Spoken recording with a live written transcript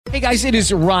Hey guys, it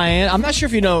is Ryan. I'm not sure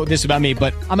if you know this about me,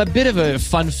 but I'm a bit of a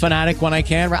fun fanatic when I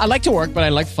can. I like to work, but I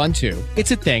like fun too.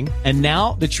 It's a thing. And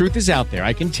now the truth is out there.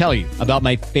 I can tell you about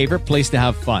my favorite place to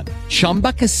have fun.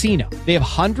 Chumba Casino. They have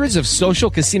hundreds of social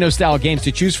casino style games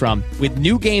to choose from with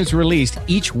new games released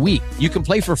each week. You can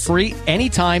play for free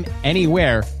anytime,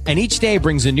 anywhere. And each day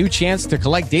brings a new chance to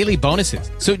collect daily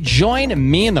bonuses. So join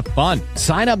me in the fun.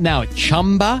 Sign up now at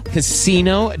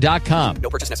ChumbaCasino.com. No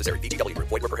purchase necessary. VGW.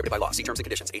 Void where prohibited by law. See terms and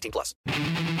conditions. 18+.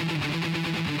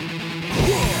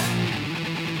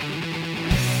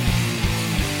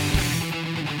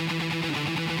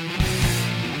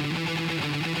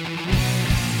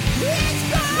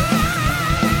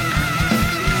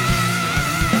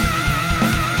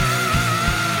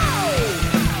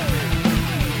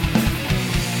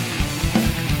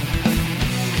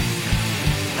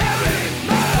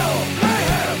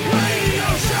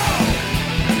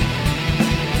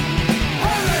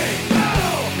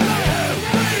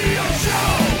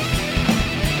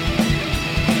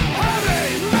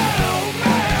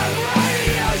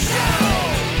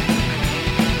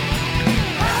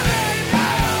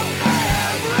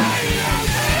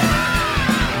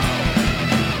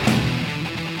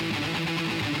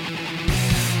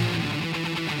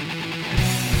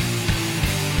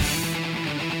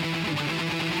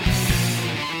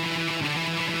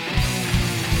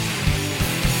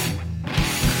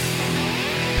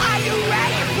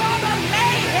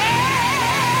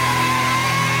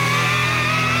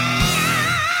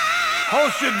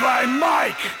 Hosted by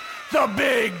Mike, the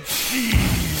Big Cheese.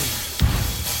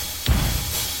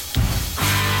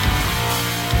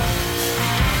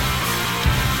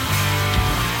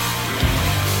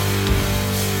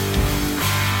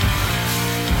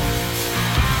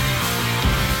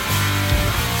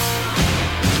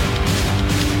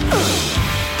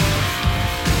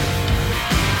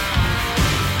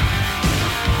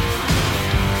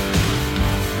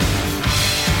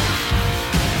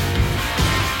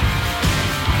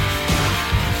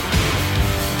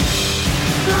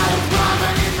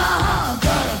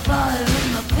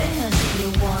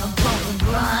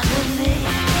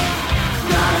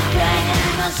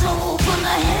 Soul from the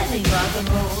heavy rock and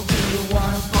roll. Do you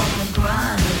wanna fucking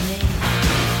grind with me?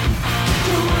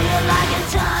 Do you like it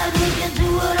tight? We can do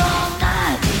it all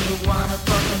night. Do you wanna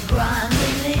fucking grind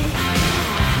with me?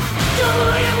 Do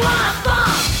you wanna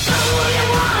funk? Do you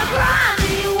wanna grind? Do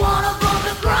you wanna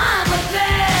fucking grind with me?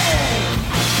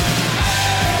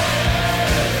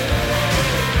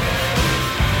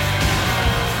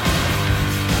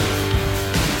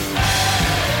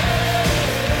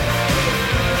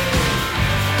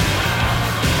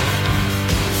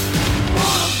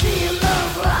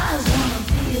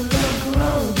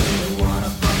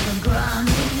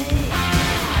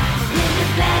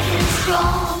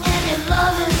 Strong and your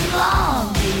love is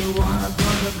long. Do you wanna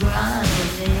fucking grind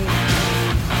with me?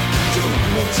 Do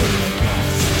it to the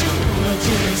fast, do it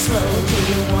to the slow. Do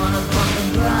you wanna fucking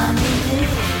grind with me?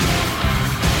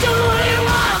 Do you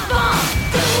wanna funk?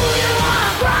 Do you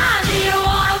wanna grind? Do you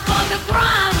wanna fucking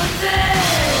grind with me?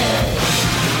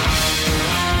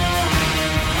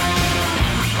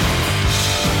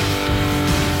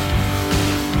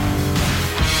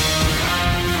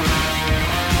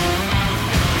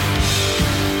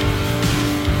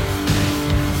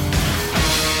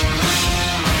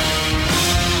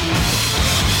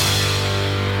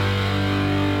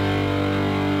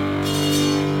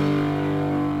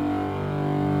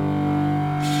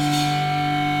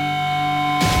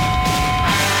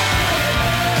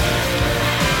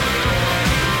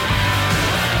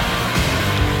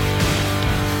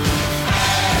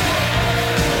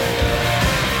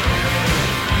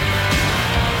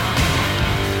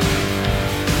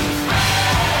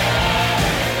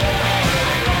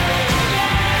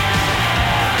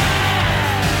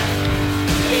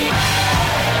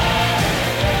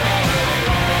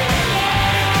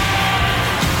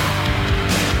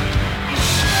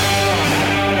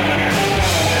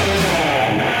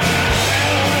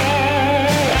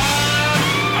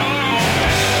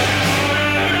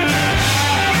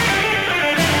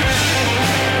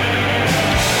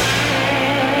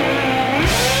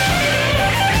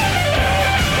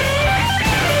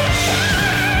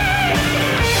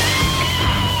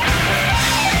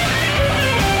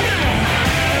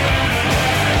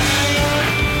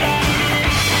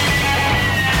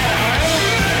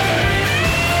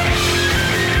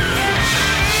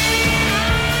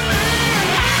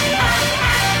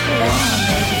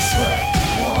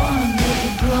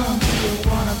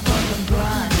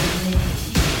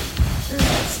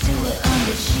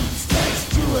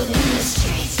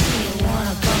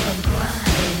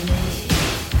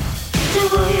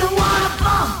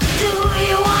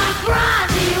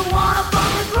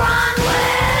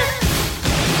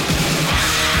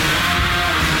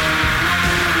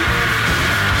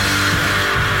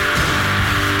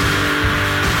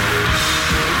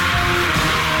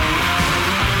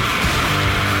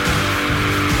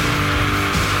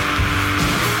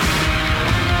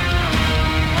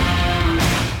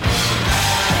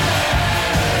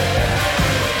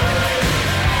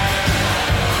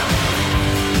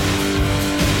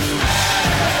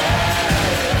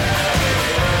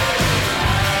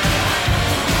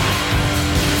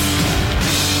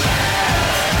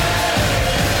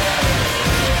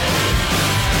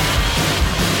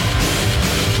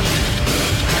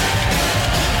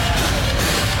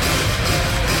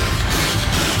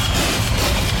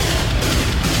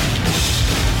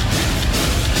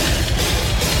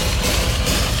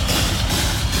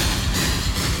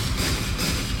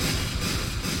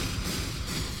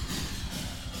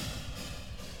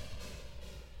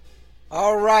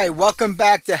 All right, welcome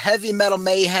back to Heavy Metal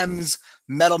Mayhem's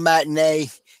Metal Matinee.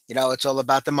 You know, it's all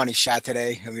about the money shot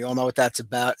today, and we all know what that's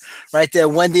about. Right there,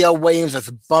 Wendy L. Williams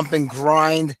with Bump and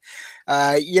Grind.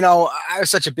 I was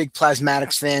such a big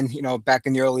Plasmatics fan, back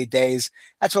in the early days.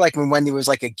 That's what, like when Wendy was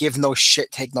like a give no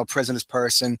shit, take no prisoners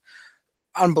person.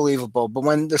 Unbelievable. But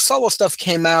when the solo stuff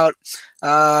came out,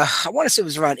 I want to say it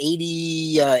was around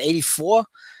 84.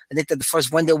 I think that the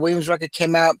first Wendell Williams record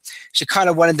came out. She kind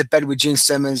of went into bed with Gene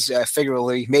Simmons,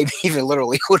 figuratively, maybe even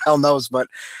literally. Who the hell knows? But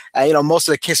most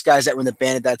of the Kiss guys that were in the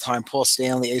band at that time, Paul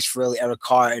Stanley, Ace Frehley, Eric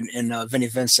Carr, and Vinnie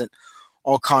Vincent,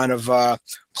 all kind of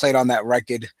played on that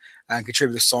record and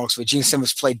contributed songs. So Gene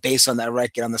Simmons played bass on that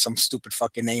record under some stupid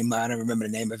fucking name. I don't remember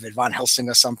the name of it, Von Helsing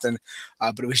or something.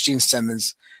 But it was Gene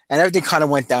Simmons. And everything kind of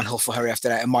went downhill for her after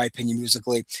that, in my opinion,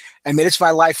 musically. I mean, It's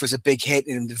My Life was a big hit,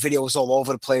 and the video was all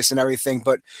over the place and everything.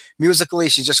 But musically,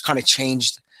 she just kind of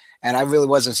changed. And I really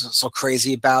wasn't so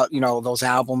crazy about, those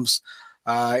albums.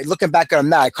 Looking back at them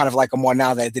now, I kind of like them more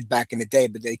now than I did back in the day,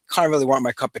 but they kind of really weren't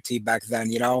my cup of tea back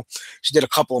then, She did a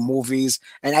couple of movies,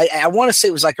 and I want to say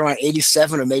it was like around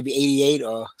 87 or maybe 88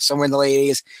 or somewhere in the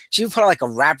late 80s. She even put out like a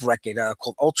rap record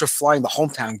called Ultra Flying the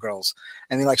Hometown Girls.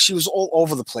 I mean, like she was all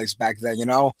over the place back then,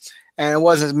 And it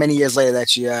wasn't many years later that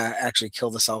she actually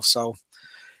killed herself, so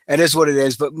it is what it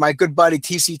is. But my good buddy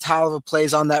T.C. Tolliver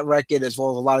plays on that record, as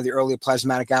well as a lot of the earlier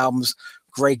Plasmatic albums.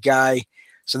 Great guy.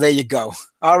 So there you go.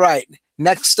 All right.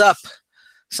 Next up,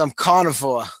 some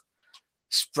Carnivore.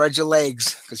 Spread your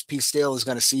legs, because Pete Steele is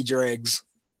going to seed your eggs.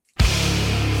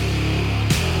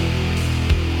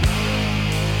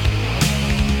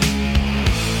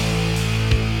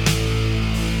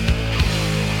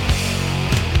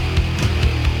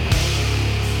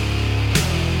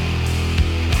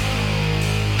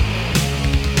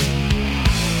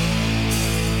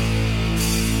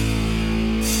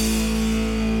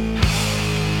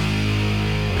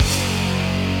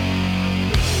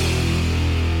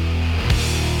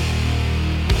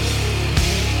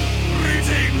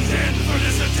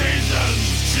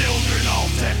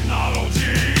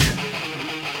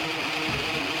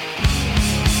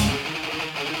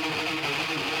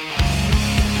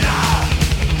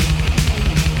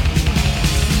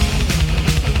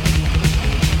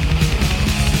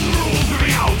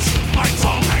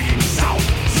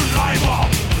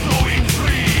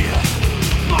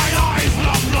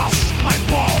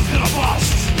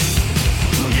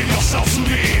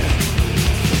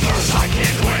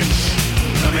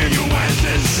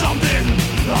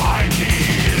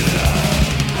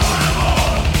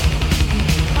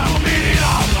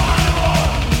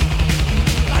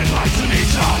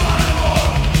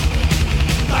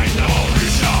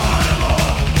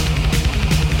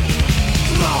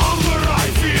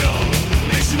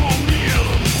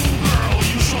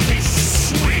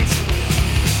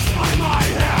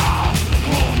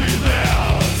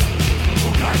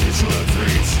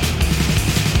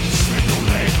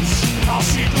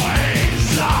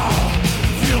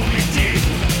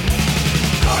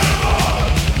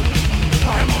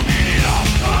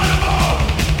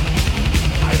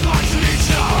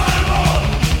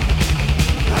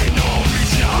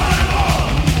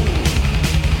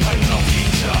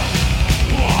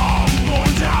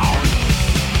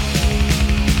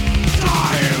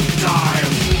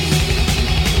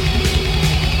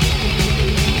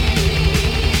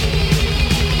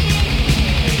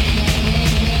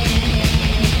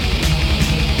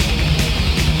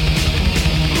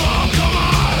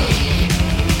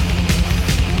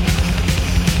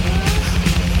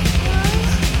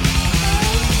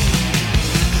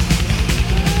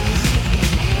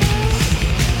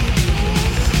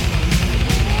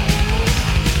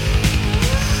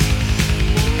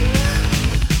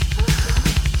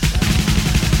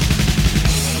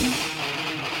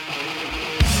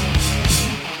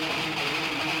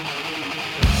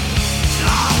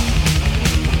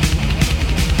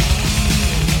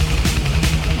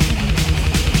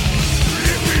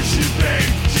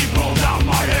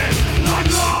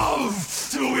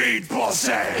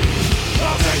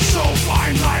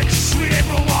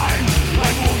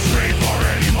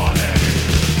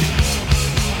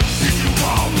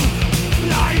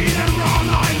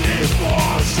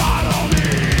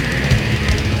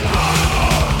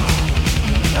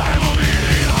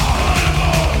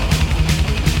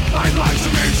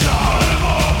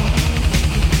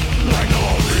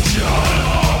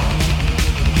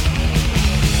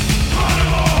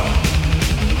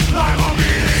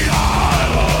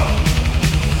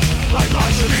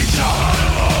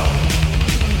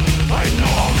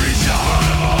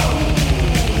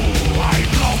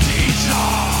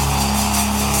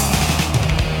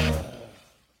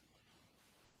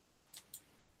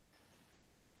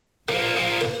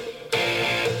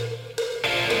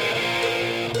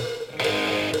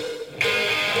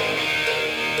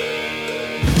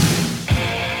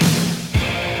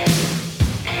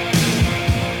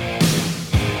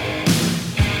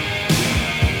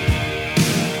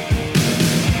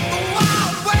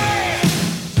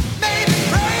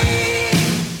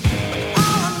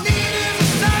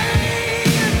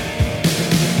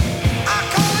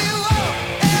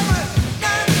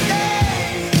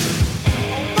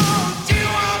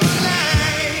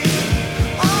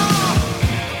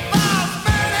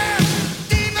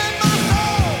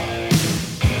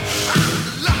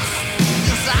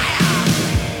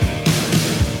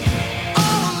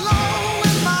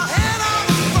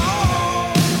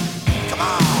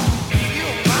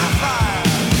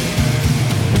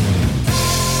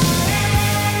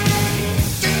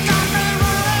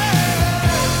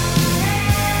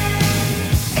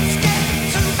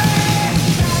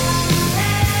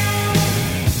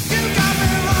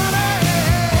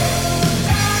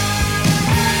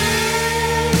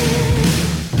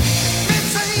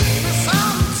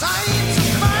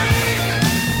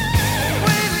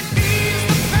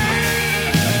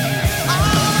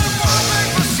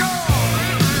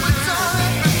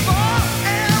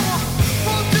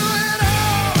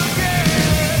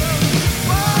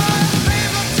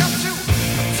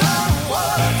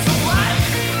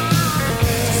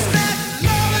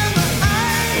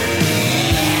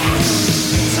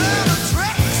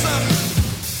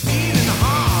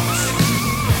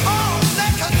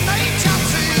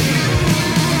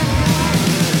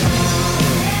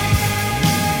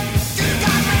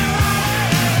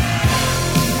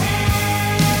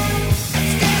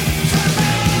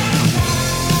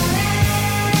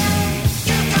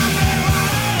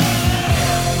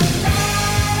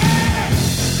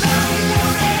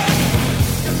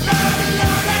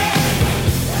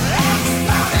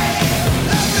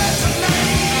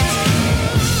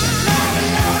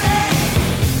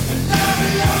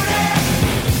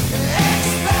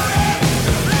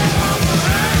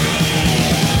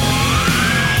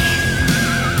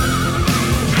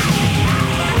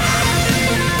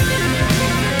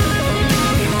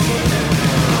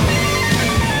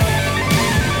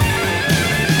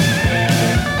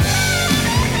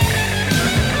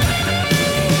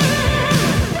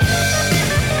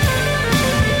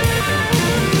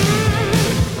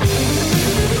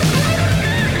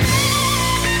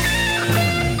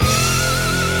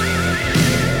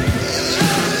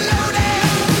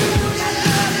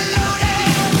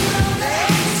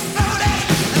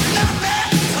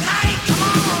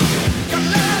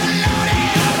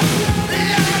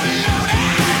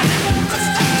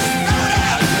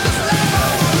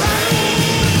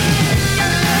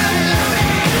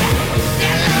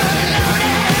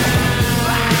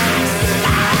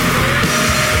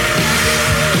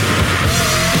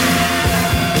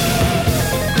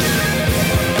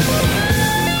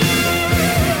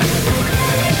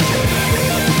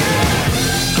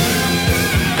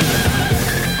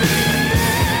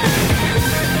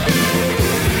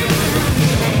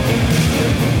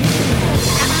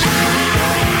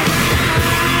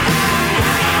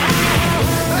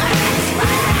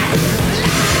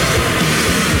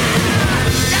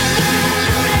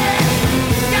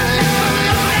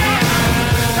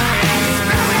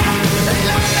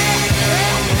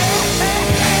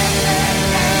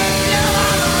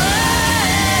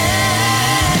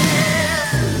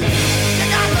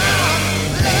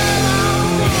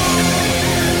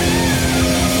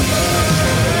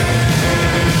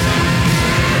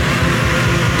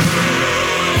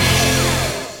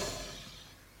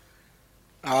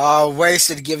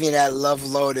 wasted giving you that Love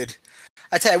Loaded.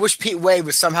 I tell you, I wish Pete Wade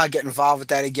would somehow get involved with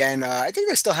that again. I think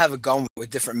they still have it going with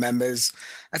different members.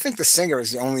 I think the singer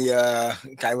is the only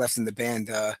guy left in the band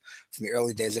from the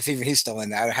early days, if even he's still in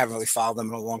there. I haven't really followed them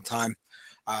in a long time.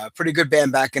 Pretty good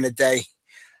band back in the day.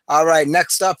 All right,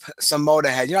 next up, some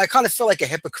Motorhead. I kind of feel like a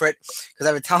hypocrite because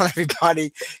I've been telling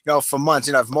everybody, for months,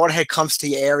 if Motorhead comes to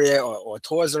your area or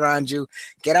tours around you,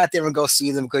 get out there and go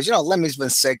see them because, Lemmy's been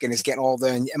sick and he's getting older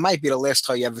and it might be the last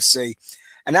tour you ever see.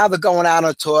 And now they're going out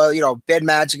on tour. Bad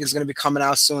Magic is going to be coming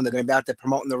out soon. They're going to be out there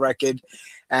promoting the record.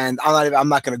 And I'm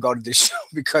not going to go to this show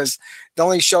because the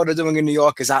only show they're doing in New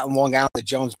York is out in Long Island at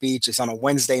Jones Beach. It's on a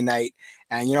Wednesday night.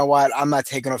 And you know what? I'm not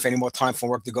taking off any more time from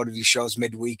work to go to these shows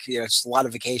midweek. It's a lot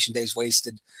of vacation days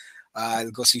wasted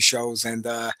to go see shows. And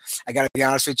I got to be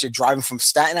honest with you, driving from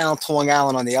Staten Island to Long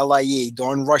Island on the LIE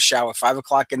during rush hour, 5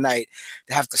 o'clock at night,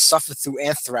 to have to suffer through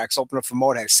Anthrax, open up for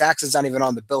Motorhead. Saxon's not even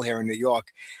on the bill here in New York.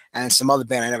 And some other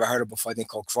band I never heard of before, I think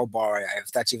called Crowbar.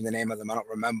 If that's even the name of them, I don't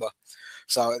remember.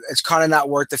 So it's kind of not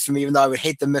worth it for me, even though I would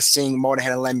hate to miss seeing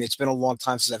Motorhead and Lemmy. It's been a long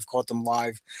time since I've caught them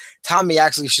live. Tommy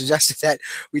actually suggested that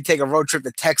we take a road trip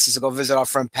to Texas to go visit our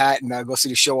friend Pat and go see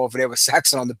the show over there with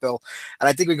Saxon on the bill. And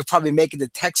I think we could probably make it to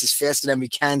Texas faster than we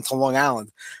can to Long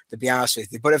Island, to be honest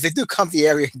with you. But if they do come to the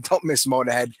area, don't miss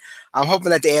Motorhead. I'm hoping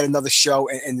that they add another show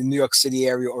in the New York City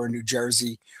area or in New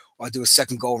Jersey or do a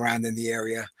second go-around in the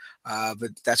area.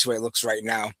 But that's where it looks right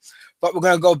now. But we're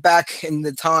going to go back in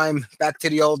the time, back to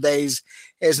the old days.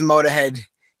 Here's Motorhead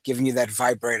giving you that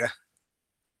vibrator.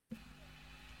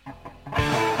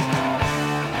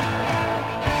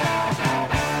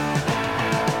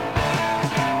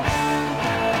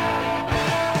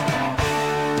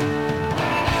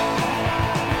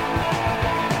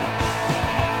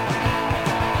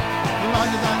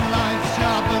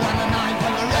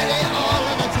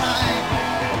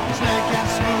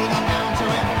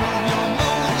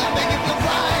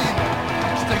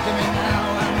 Stick to me now,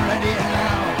 I'm ready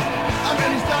now. I'm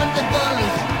ready to start the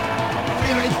buzz.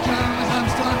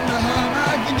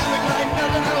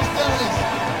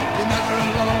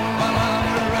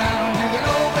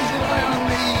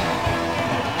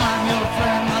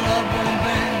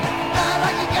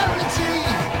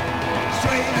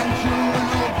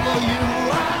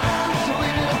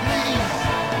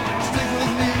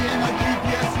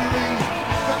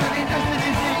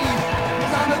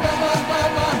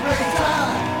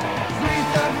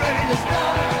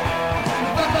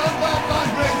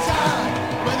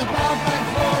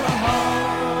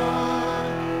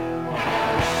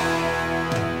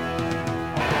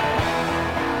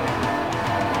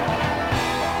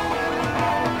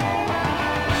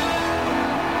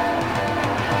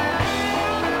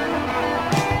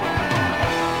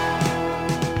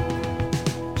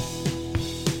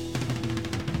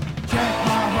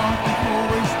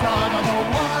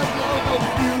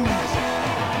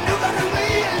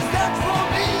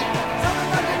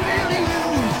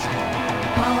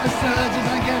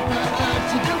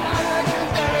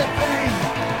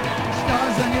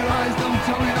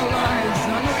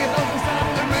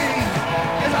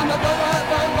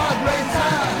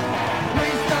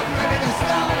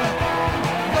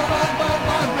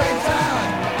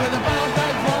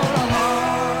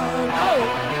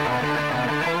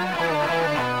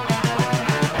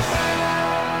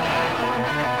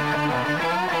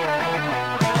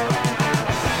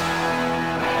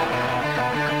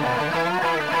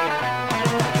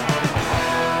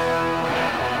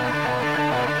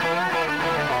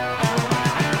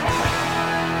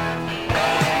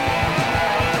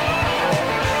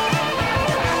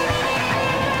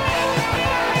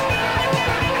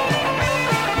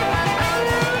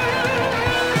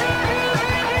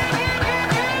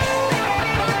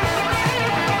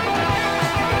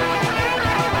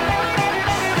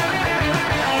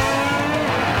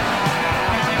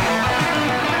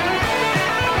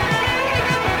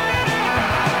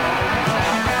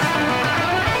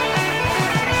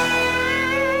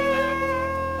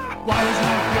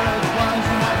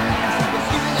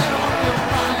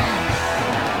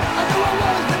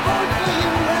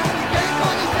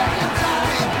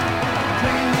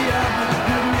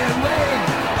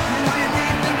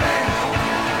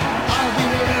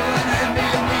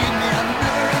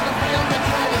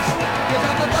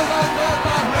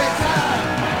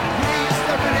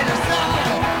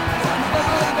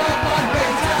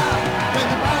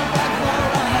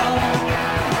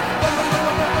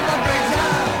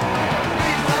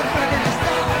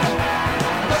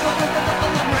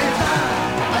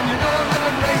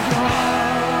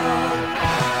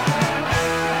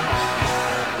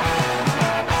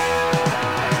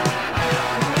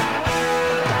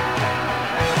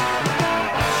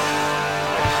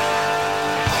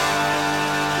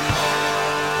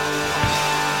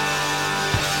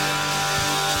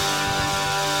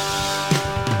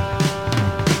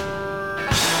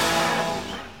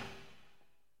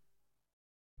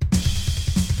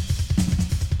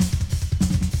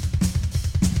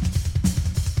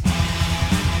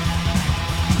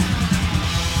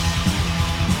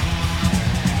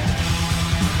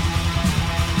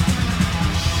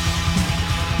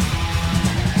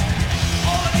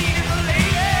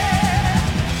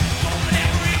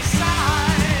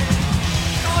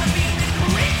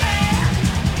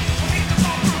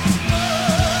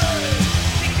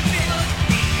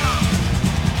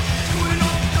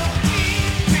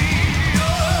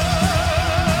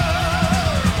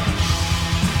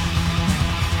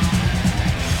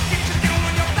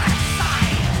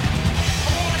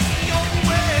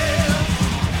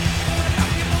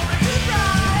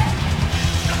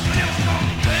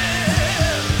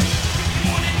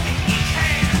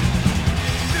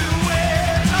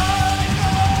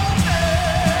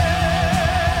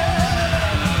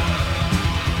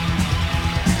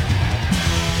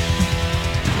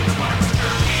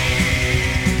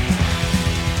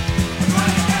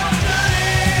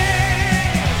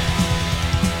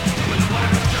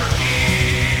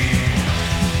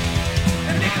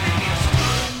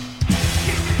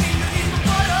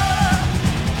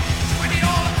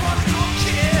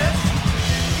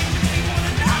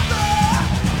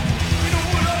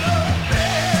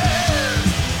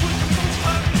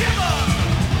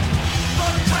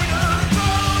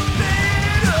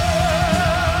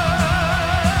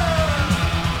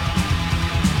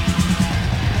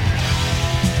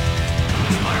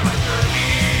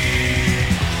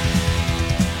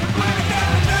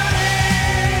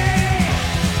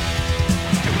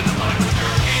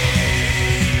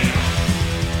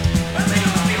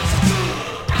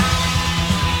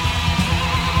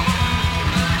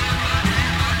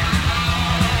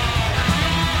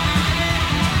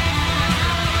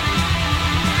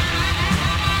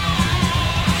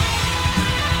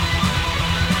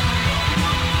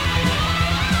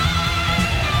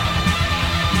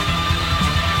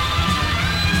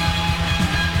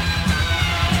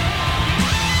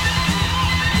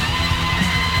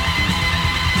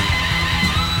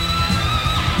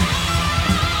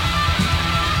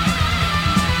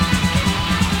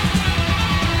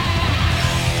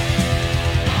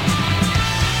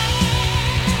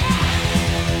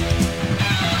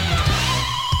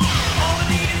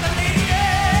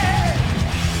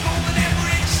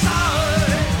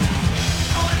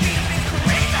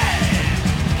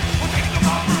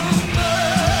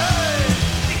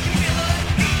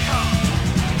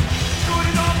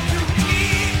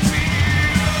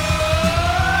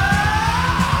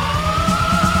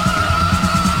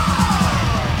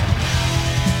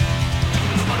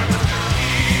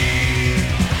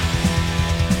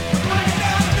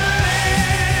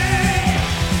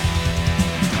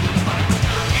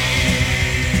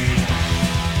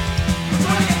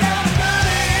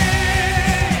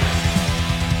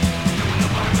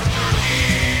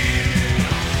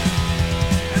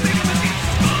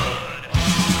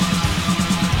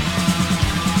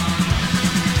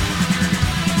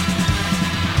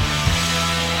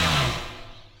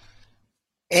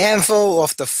 Anvil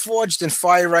off the Forged and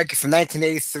Fire record from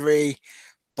 1983,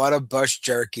 Butter Bush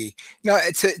Jerky.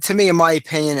 To me, in my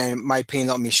opinion, and my opinion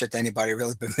don't mean shit to anybody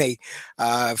really but me,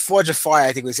 Forged and Fire,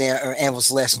 I think, was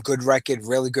Anvil's last good record,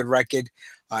 really good record.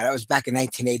 That was back in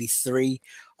 1983.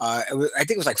 I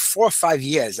think it was like 4 or 5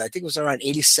 years. I think it was around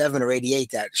 87 or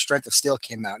 88 that Strength of Steel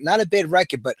came out. Not a bad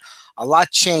record, but a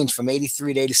lot changed from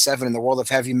 83 to 87 in the world of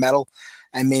heavy metal.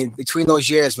 I mean, between those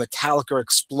years, Metallica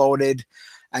exploded.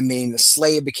 I mean,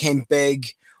 Slayer became big.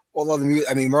 All of the,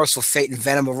 I mean, Merciful Fate and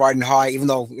Venom were riding high, even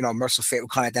though, Merciful Fate were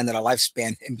kind of at the end of their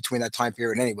lifespan in between that time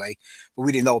period anyway. But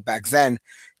we didn't know it back then.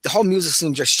 The whole music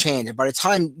scene just changed. And by the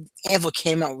time Anvil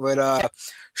came out with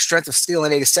Strength of Steel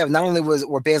in 87, not only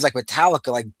were bands like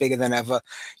Metallica like bigger than ever,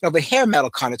 but hair metal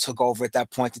kind of took over at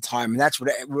that point in time. And that's what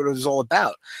it was all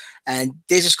about. And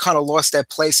they just kind of lost their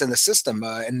place in the system.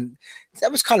 And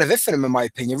that was kind of it for them, in my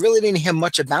opinion. Really didn't hear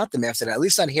much about them after that, at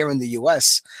least not here in the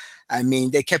US. I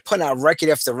mean, they kept putting out record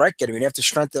after record. I mean, after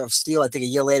Strength of Steel, I think a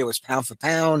year later was Pound for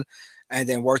Pound, and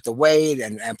then Worth the Wait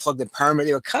and Plugged and Permanent.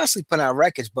 They were constantly putting out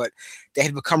records, but they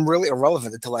had become really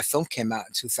irrelevant until that film came out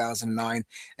in 2009.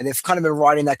 And they've kind of been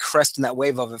riding that crest and that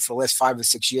wave of it for the last 5 or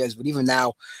 6 years. But even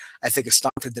now, I think it's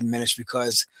starting to diminish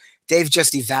because they've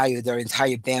just devalued their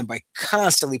entire band by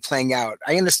constantly playing out.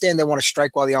 I understand they want to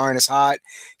strike while the iron is hot,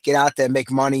 get out there, make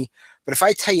money. But if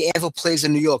I tell you Anvil plays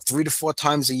in New York 3 to 4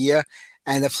 times a year,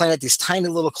 and they're playing at these tiny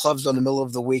little clubs in the middle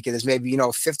of the week, and there's maybe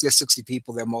 50 or 60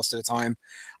 people there most of the time,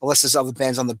 unless there's other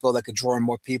bands on the bill that could draw in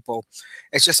more people.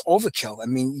 It's just overkill. I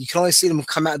mean, you can only see them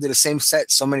come out and do the same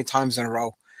set so many times in a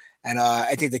row. And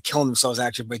I think they're killing themselves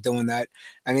actually by doing that.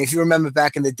 I mean, if you remember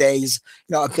back in the days,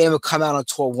 a band would come out on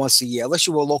tour once a year, unless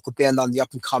you were a local band on the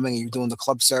up and coming and you're doing the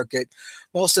club circuit.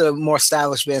 Most of the more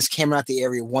established bands came out the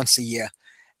area once a year.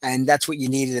 And that's what you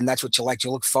needed, and that's what you liked. You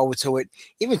look forward to it,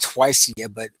 even twice a year,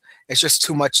 but it's just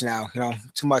too much now.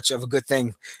 Too much of a good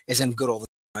thing isn't good all the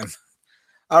time.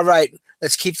 All right,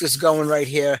 let's keep this going right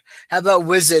here. How about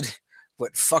Wizard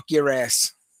with Fuck Your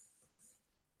Ass?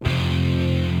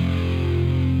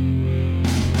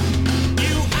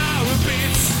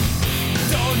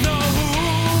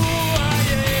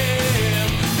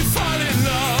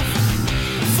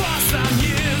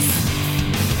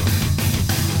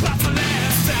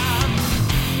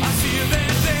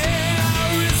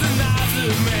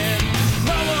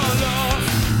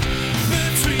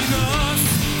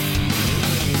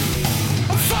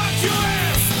 Fuck your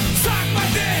ass, suck my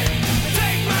dick,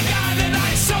 take my gun and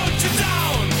I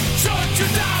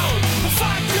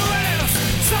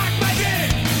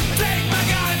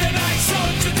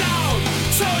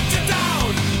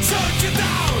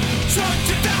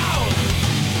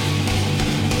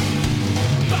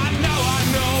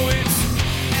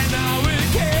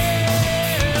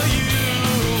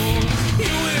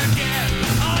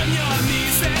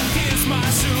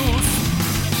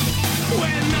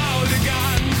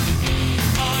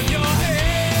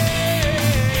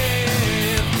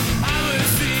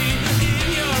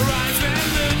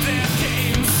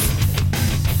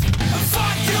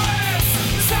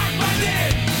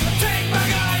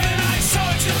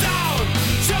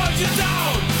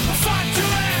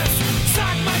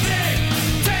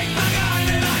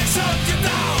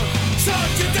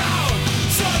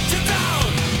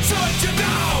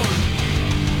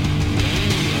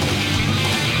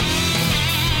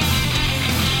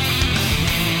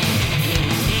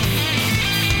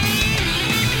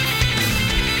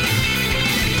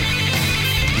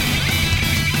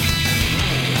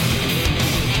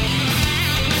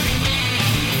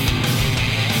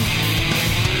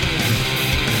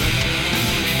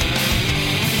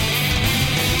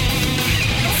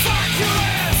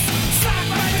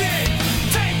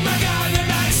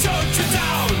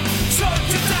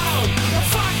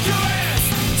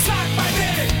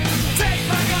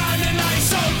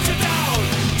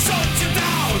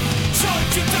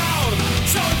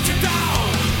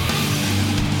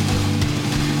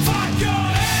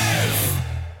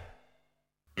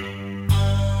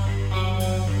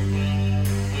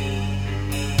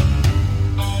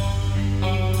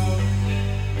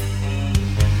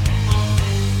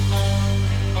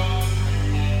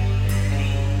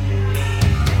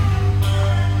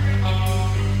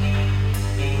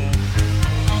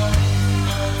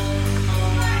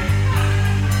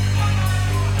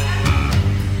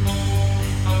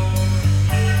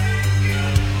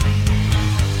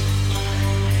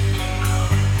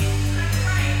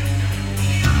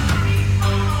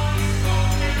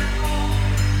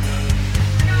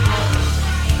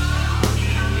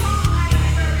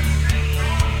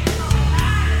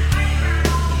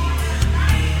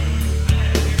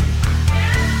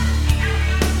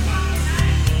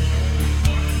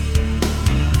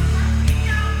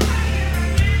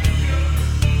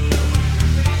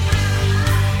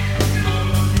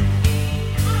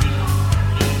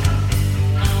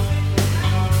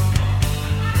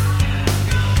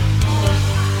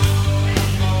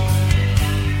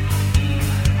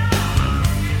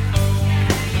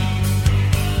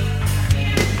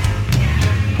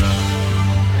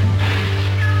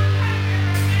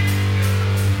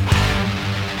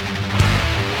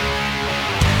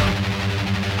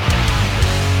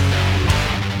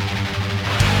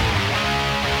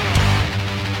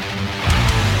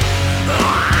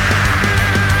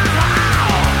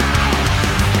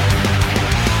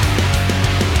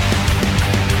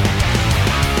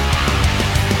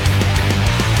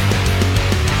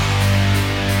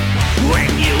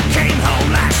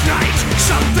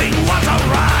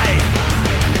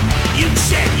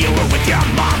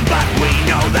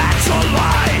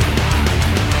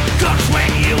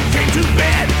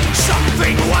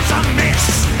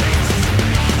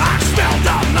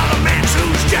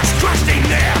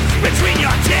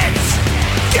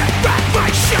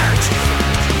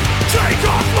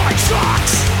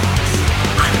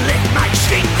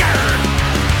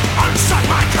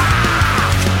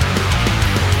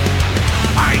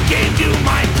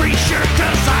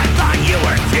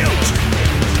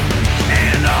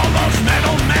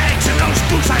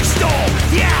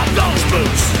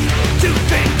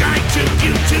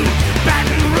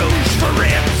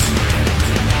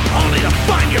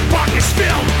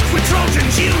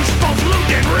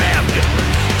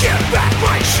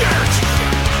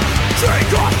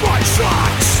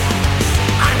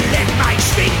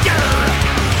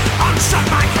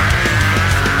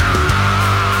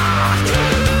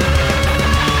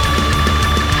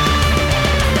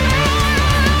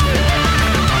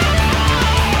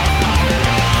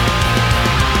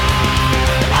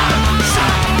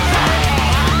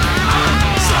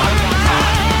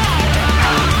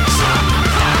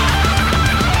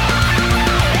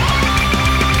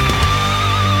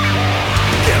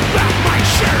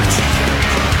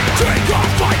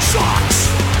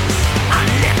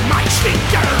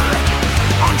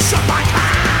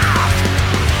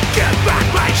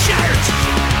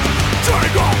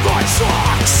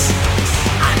socks.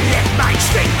 I lift my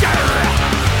sphincter,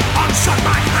 unsuck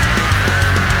my cock.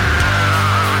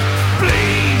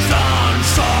 Please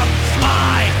unsuck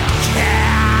my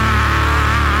cock.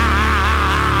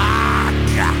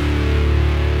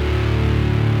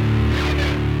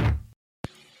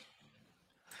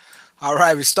 All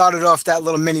right, we started off that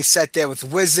little mini set there with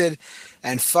Wizard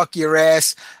and Fuck Your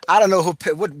Ass. I don't know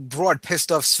what broad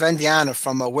pissed off Sven Diana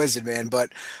from a Wizard, man,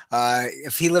 but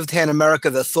if he lived here in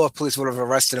America, the Thought Police would have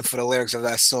arrested him for the lyrics of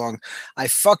that song. I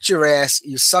fucked your ass,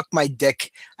 you suck my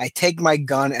dick, I take my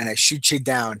gun, and I shoot you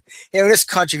down. Here in this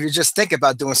country, if you just think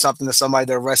about doing something to somebody,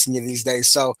 they're arresting you these days.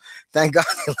 So thank God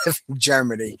I live in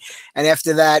Germany. And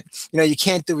after that, you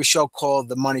can't do a show called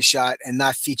The Money Shot and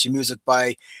not feature music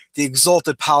by the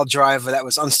exalted pile driver that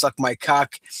was Unstuck My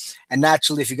Cock. And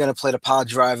naturally, if you're going to play the pile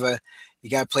driver, you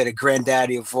got to play the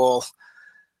granddaddy of all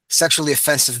sexually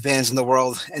offensive bands in the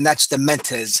world, and that's the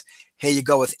Mentors. Here you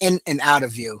go with In and Out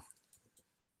of You.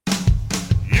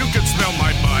 You can smell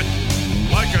my butt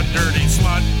like a dirty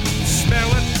slut. Smell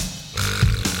it?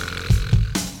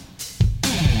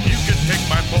 You can take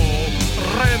my bowl,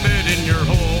 ram it in your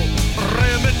hole,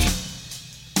 ram it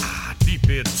deep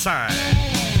inside.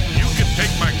 You can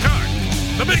take my cock,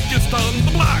 the biggest on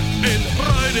the block, and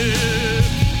ride it.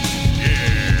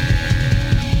 Yeah,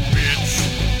 bitch,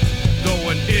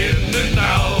 going in and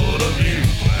out of you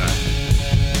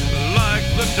like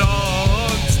the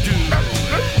dogs do.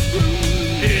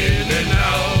 In and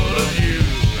out of you.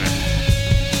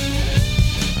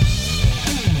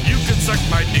 You can suck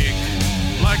my dick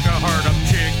like a hard-up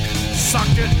chick.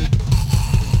 Suck it.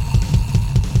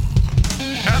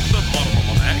 At the bottom of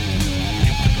my back,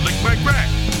 you can lick my crack.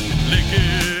 Lick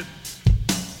it.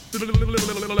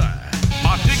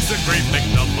 My dick's a great big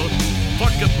number.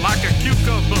 Fuck it like a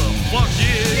cucumber. Fuck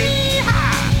it.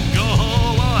 Go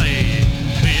away,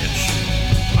 bitch.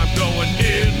 I'm going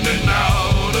in and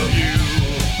out of you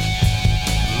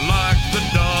like the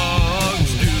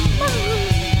dogs do.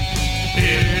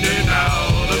 In and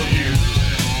out of you.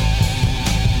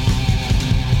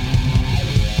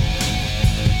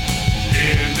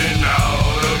 In and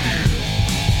out of you.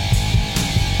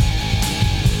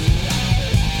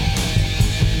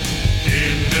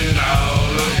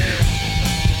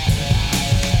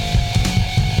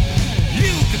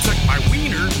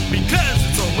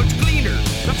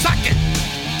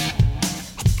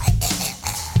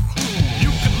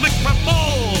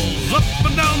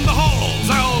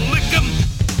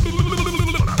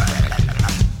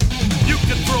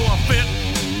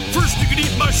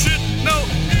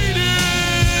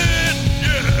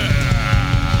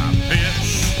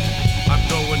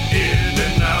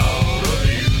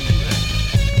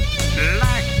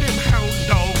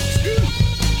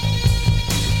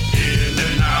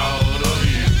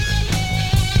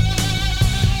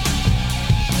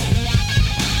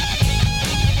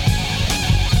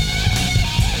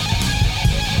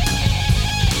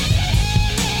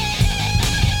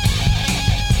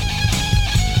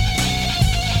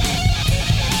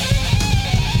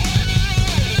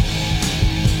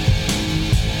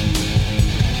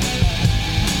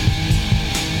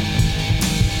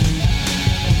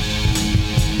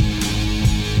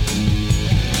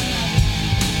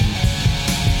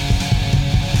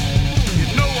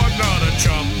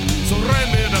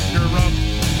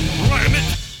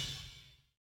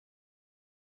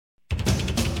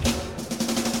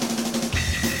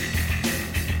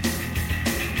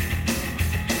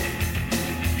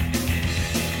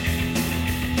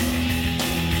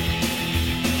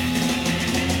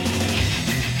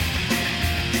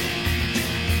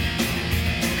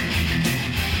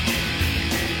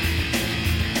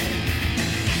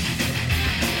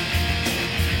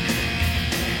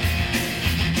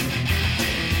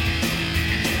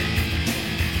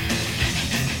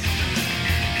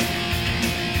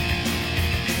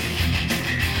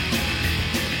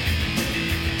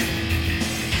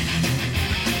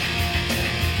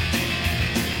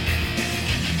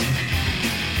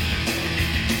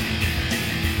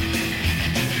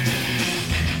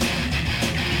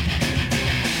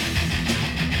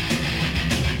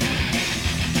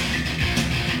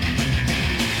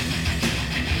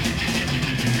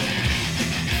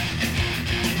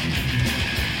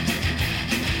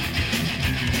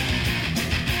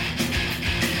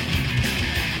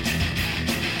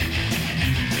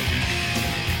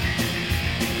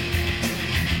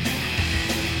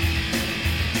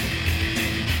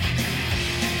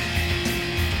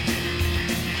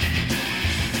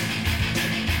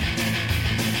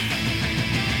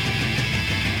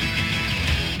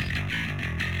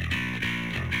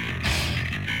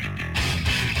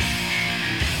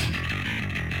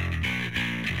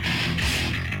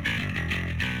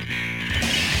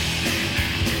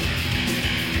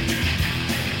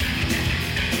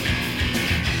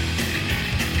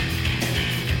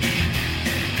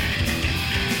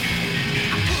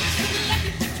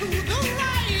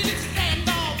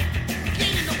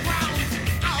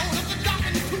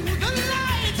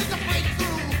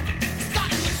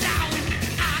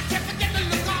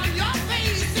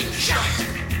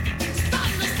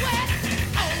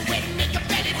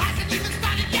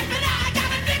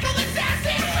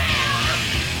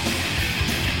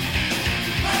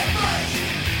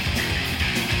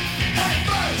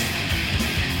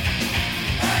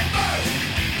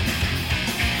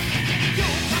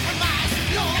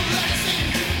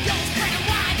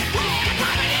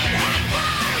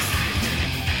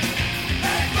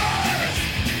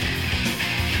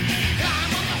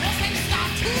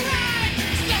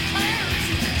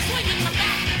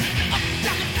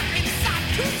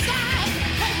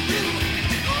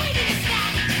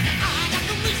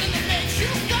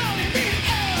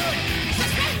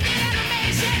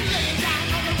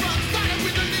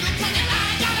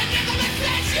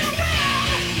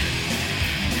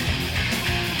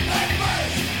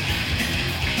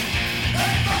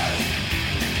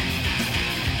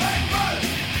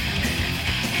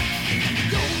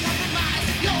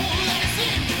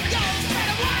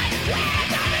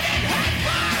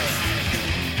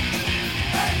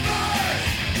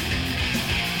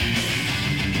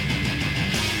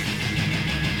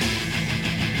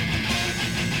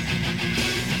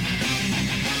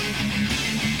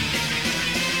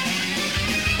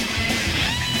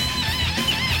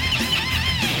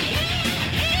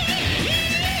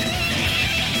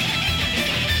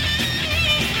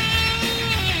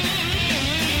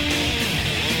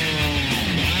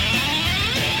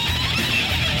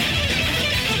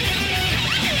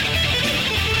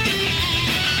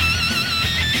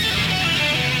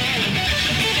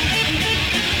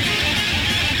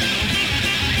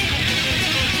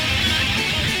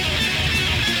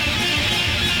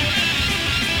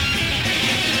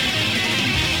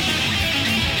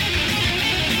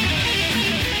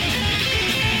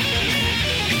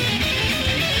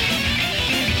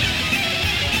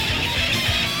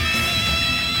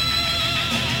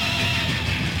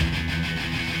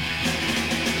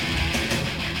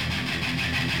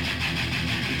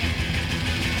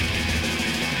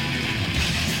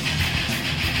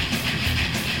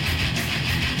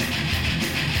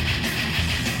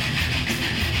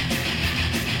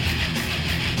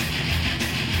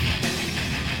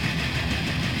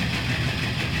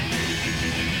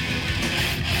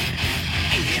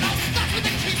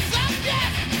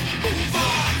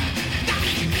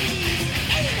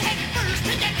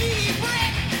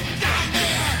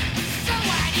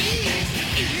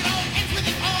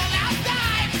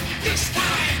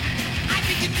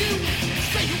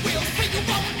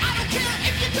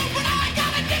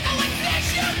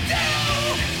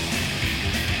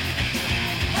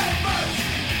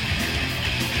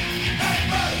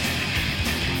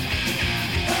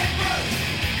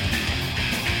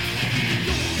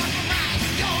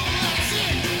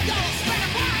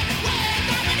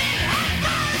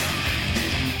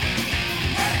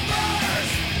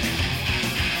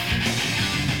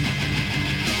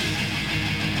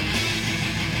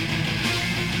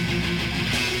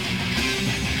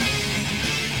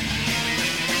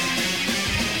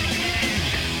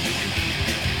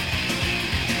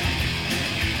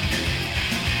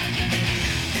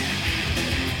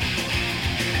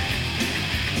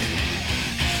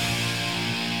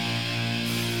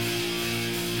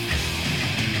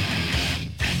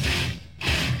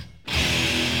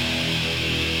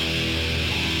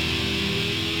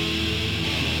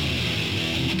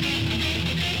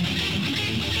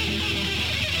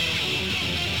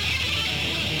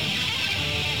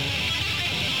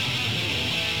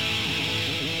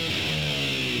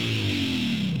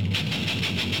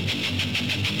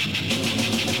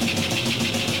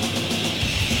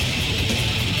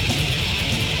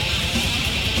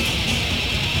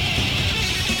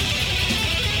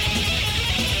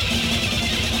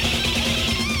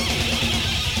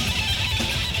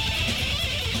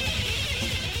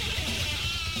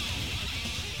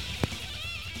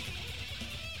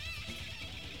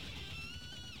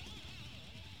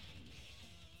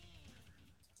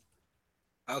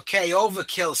 Okay,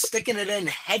 Overkill, sticking it in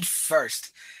head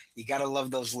first. You gotta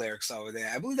love those lyrics over there.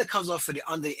 I believe that comes off of the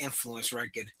Under the Influence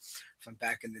record from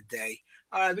back in the day.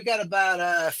 All right, we got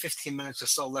about 15 minutes or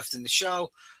so left in the show.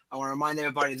 I want to remind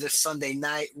everybody this Sunday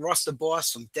night, Ross the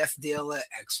Boss from Death Dealer,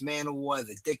 X-Manowar,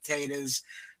 The Dictators.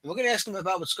 And we're going to ask them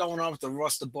about what's going on with the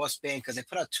Ross the Boss band because they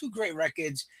put out 2 great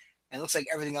records. And it looks like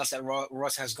everything else that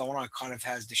Ross has going on kind of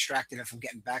has distracted him from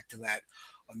getting back to that.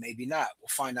 Or maybe not. We'll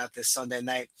find out this Sunday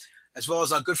night. As well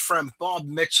as our good friend Bob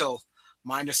Mitchell.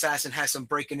 Mind Assassin has some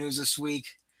breaking news this week.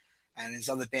 And his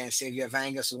other band, Savior of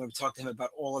Anger. So we're going to talk to him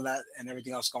about all of that and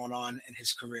everything else going on in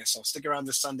his career. So stick around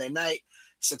this Sunday night,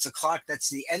 6 o'clock. That's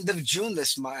the end of June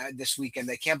this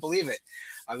weekend. I can't believe it.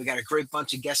 We got a great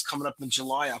bunch of guests coming up in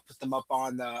July. I'll put them up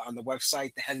on the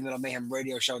website, the Heavy Metal Mayhem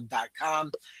Radio Show.com.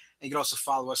 And you can also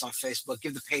follow us on Facebook.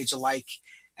 Give the page a like,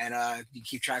 and you can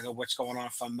keep track of what's going on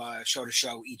from show to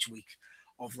show each week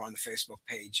over on the Facebook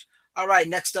page. All right,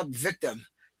 next up, Victim.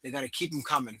 They're going to keep them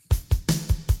coming.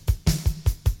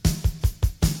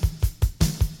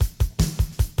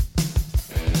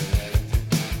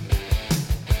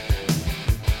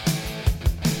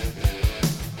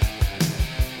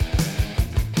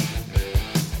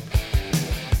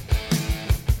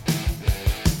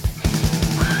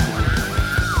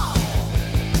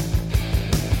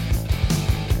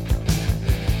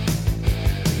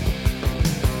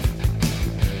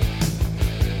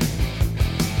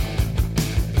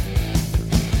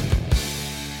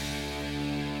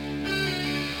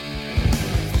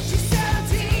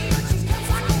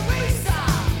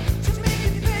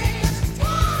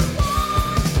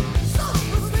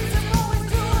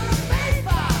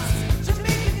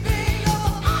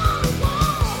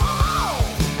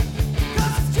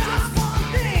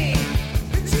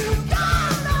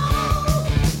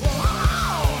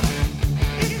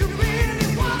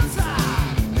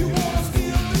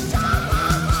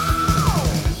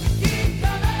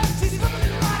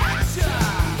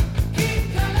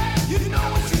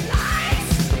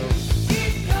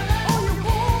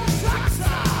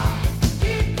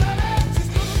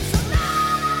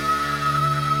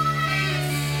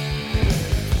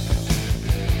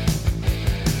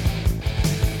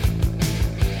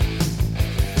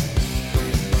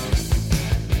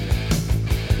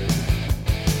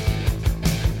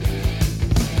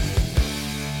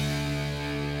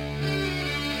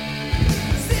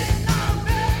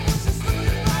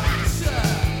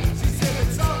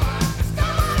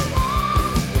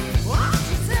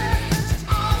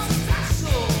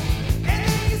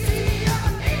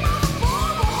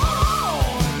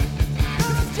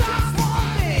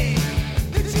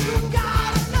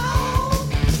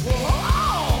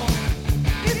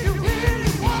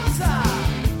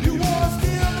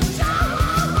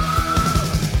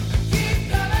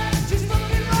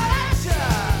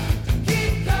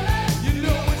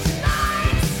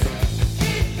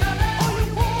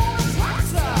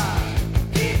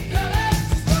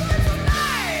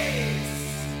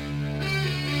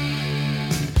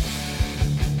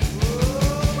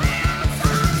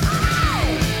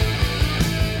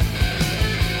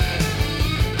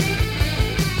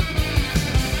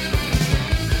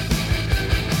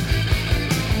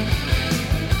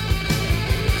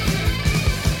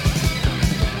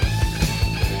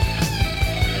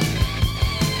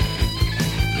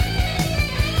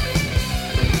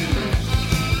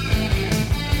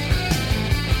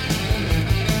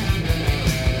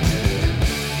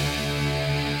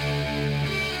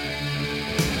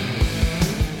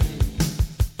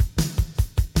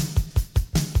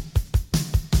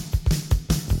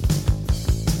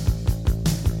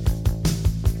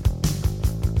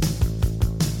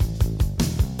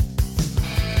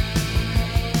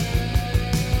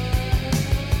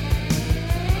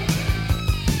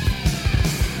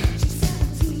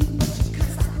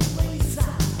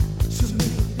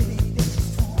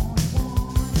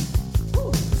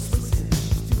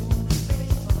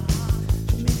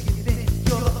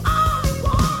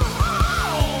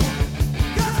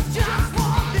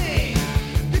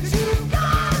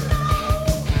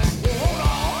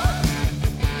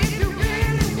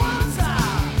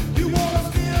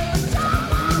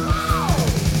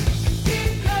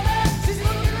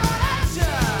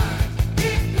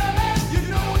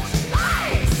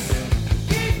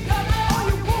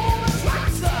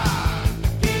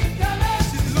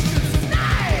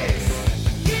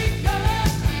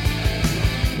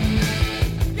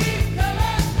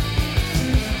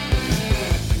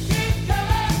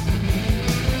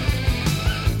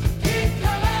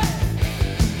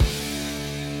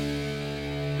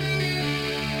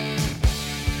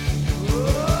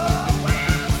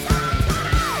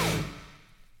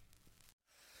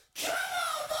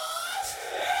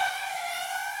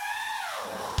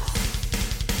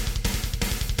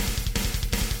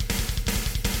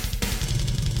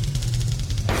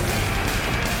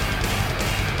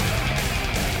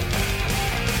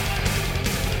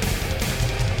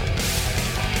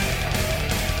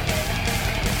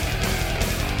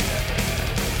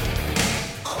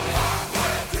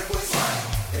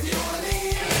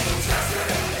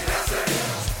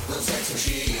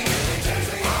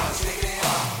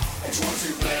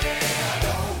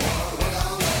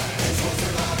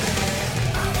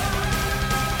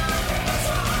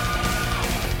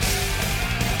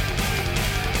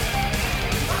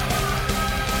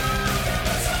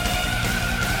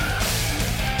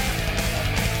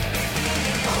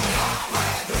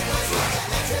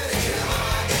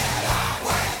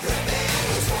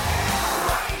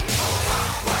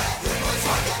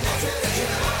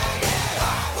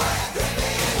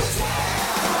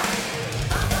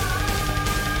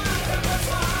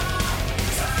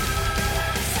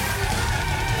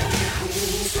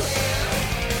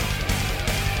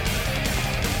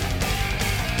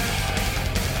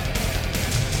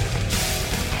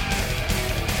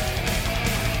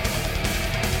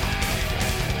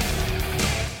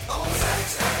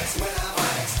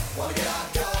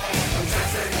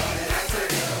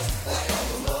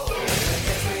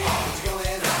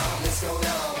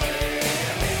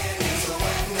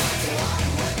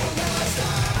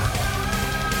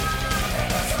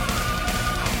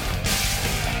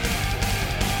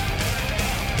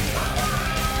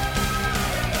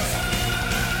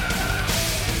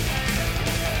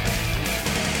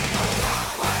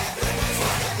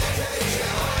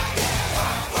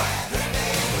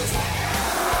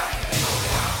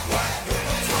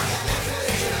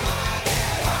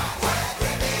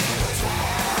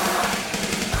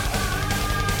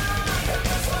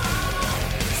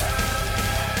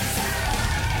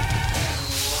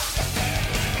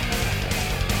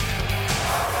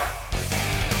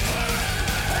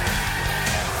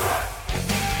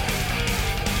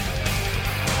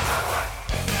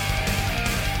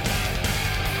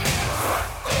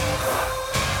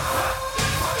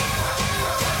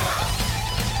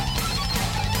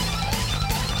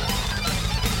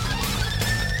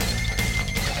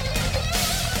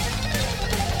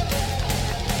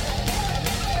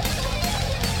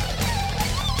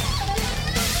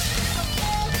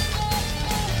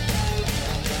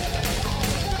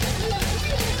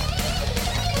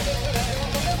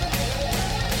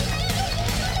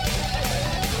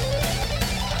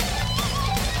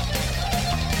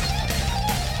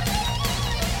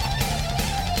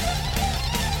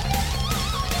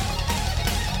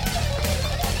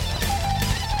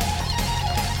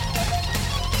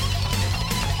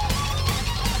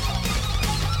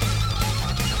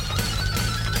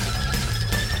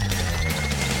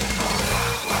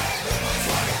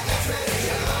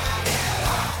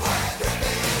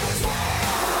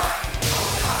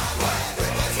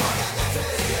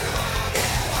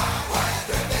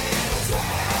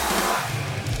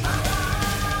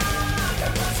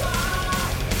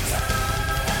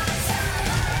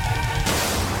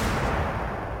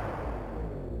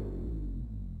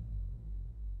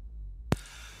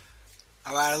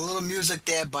 All right, a little music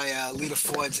there by Lita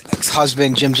Ford's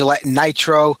ex-husband Jim Gillette,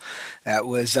 Nitro. That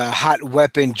was Hot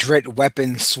Weapon, Drit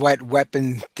Weapon, Sweat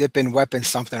Weapon, Dippin' Weapon,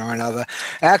 something or another.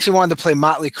 I actually wanted to play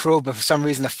Motley Crue, but for some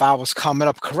reason the file was coming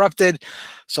up corrupted,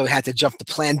 so we had to jump to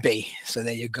Plan B. So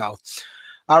there you go.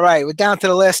 All right, we're down to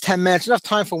the last 10 minutes. Enough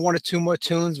time for one or two more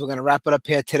tunes. We're going to wrap it up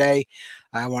here today.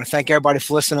 I want to thank everybody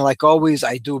for listening. Like always,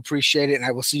 I do appreciate it, and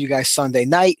I will see you guys Sunday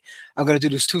night. I'm going to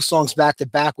do these two songs back to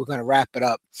back. We're going to wrap it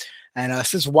up. And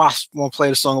since Wasp won't play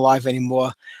the song live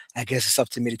anymore, I guess it's up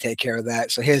to me to take care of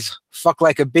that. So here's Fuck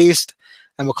Like a Beast,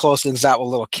 and we'll close things out with a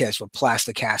little kiss with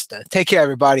Plastic Caster. Take care,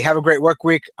 everybody. Have a great work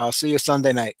week. I'll see you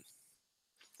Sunday night.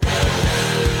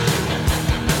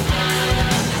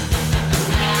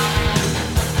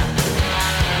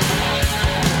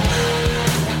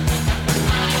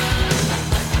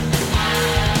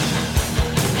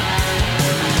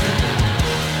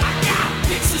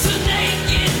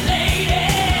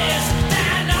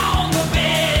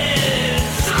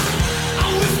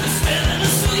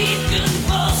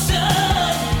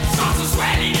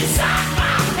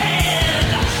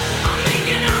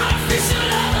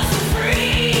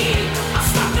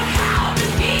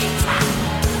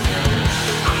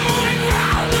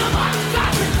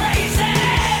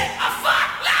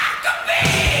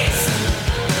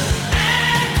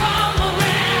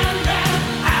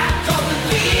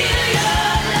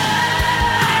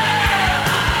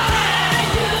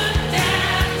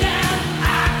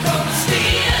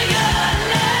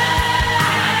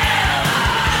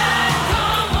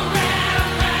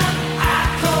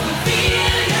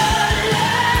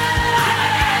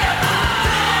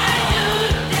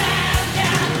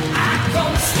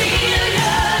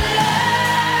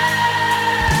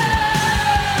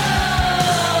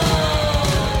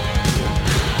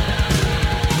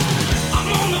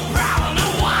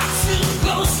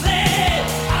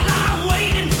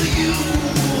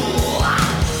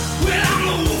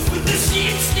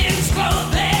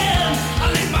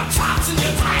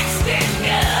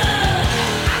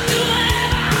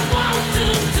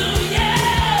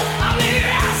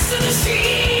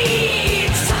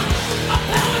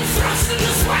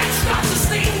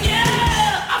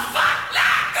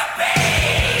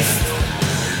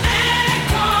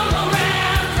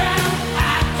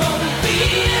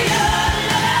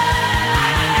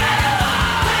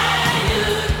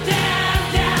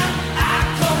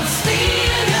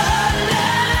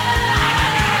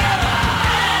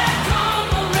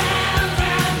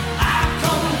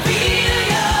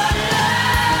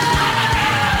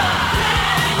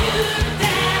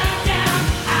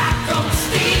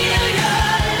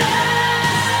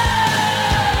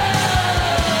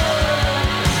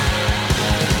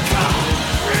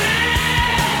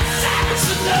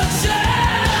 Love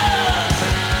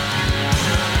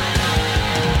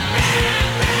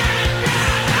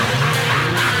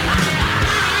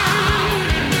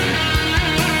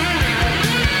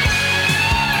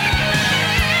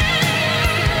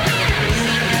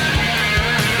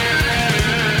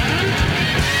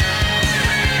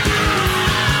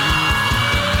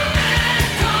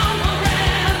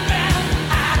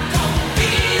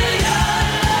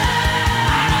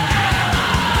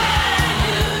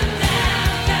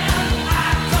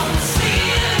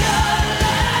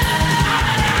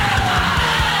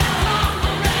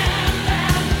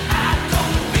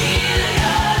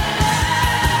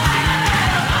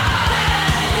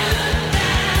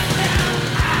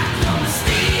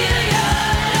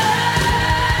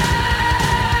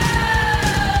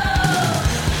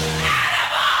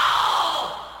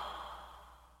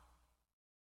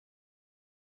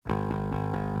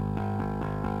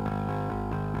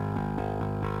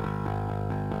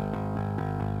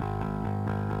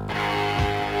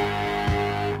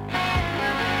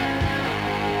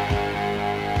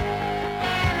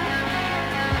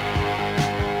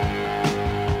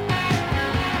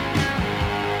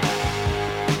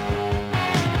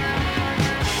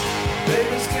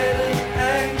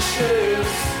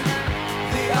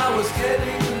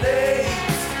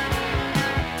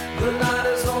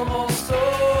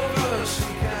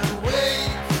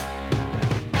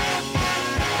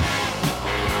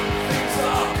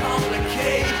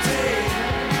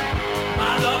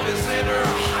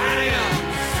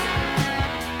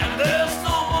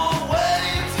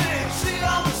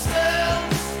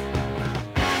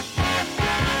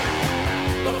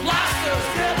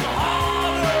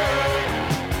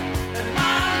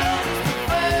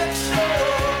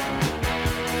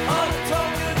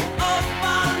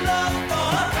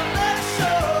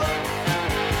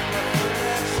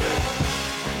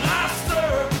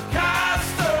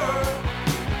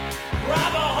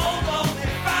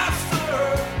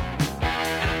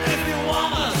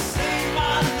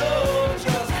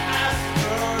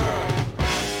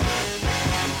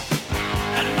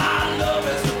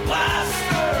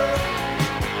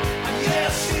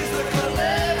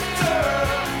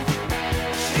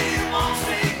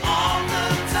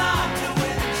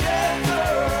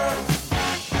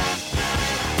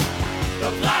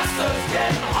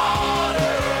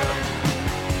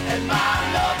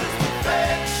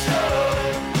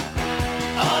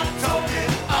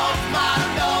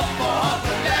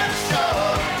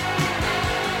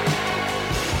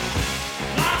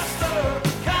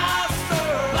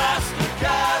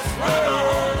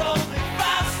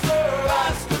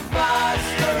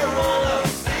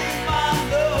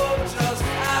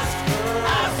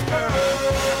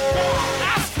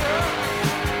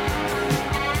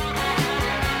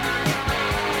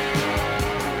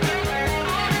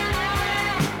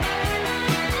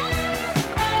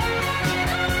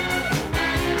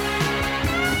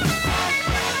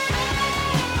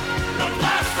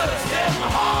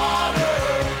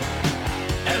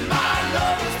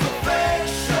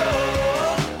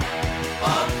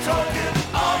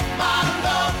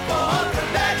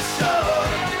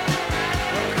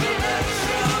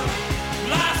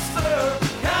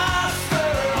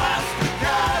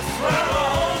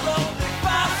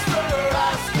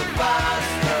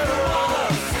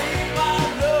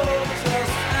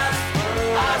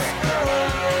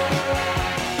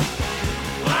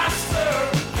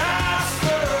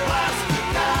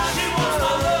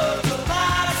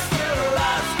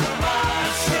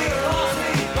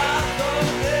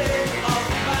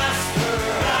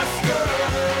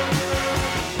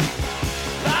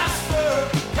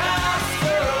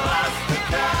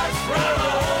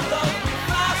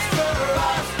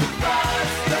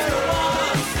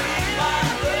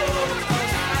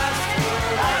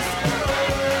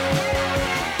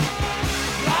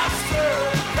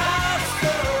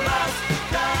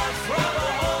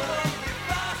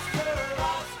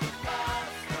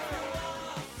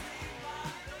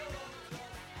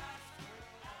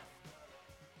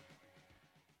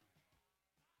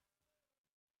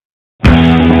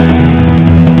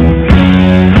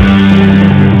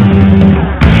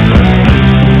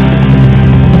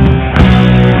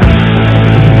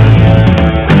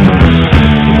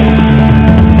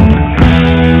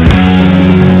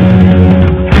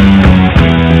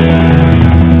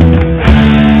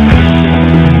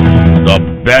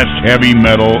heavy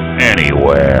metal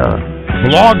anywhere.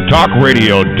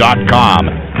 blogtalkradio.com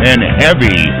and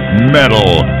Heavy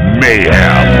Metal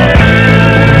Mayhem.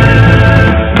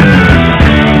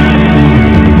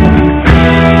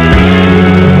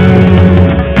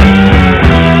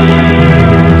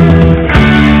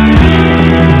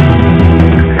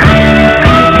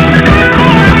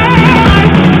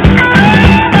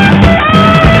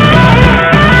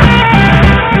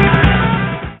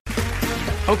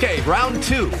 Okay, round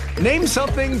two. Name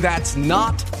something that's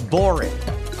not boring.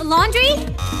 A laundry?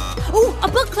 Ooh, a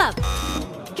book club.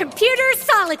 Computer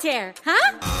solitaire,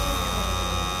 huh?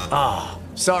 Ah,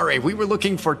 sorry, we were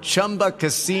looking for Chumba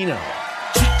Casino.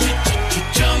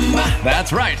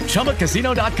 That's right,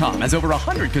 ChumbaCasino.com has over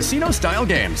 100 casino-style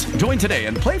games. Join today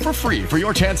and play for free for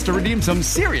your chance to redeem some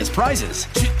serious prizes.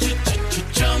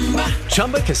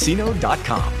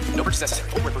 ChumbaCasino.com. No purchase necessary.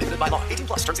 Void where prohibited by law. 18+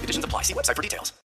 terms and conditions apply. See website for details.